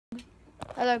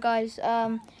Hello guys,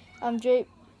 I'm Jake.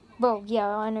 Well, yeah,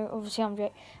 I know, obviously I'm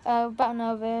Jake. Back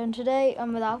another video, and today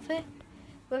I'm with Alfie.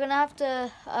 We're gonna have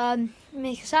to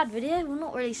make a sad video. Well,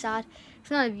 not really sad,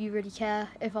 because none of you really care,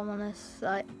 if I'm honest.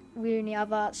 Like, we only have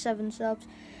about 7 subs.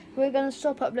 We're gonna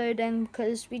stop uploading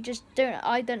because we just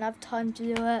I don't have time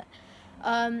to do it.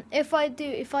 If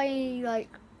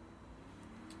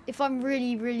I'm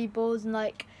really bored and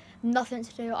like nothing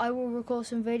to do, I will record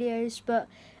some videos, but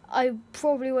I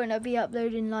probably won't be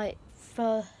uploading like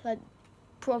for like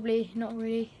probably not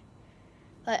really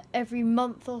like every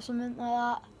month or something like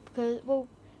that, because well,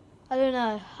 I don't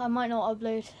know, I might not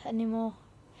upload anymore.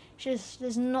 It's just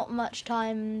there's not much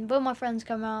time. When my friends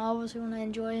come around, I obviously want to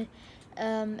enjoy it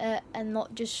and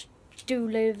not just do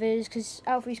loads of videos, because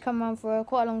Alfie's come around for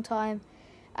quite a long time,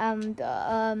 and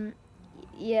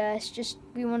yeah, it's just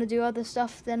we want to do other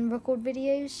stuff than record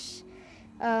videos.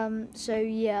 So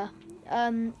yeah.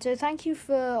 So thank you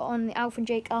for on Alf and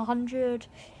Jake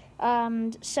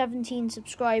 117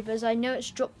 subscribers. I know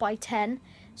it's dropped by 10,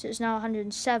 so it's now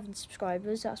 107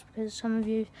 subscribers. That's because some of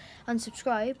you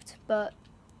unsubscribed, but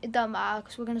it doesn't matter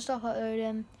because we're gonna stop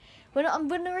uploading. But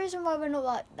the reason why we're not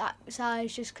like that sad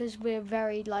is just because we're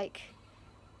very like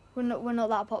we're not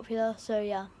that popular. So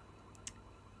yeah,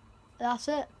 that's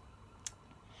it.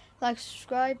 Like,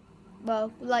 subscribe.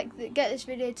 Well, get this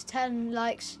video to 10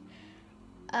 likes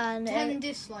and 10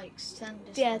 dislikes. 10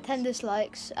 dislikes. Yeah, 10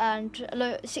 dislikes and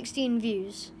 16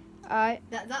 views. Alright.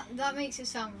 That makes it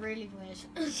sound really weird.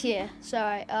 Yeah. So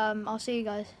I'll see you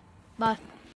guys. Bye.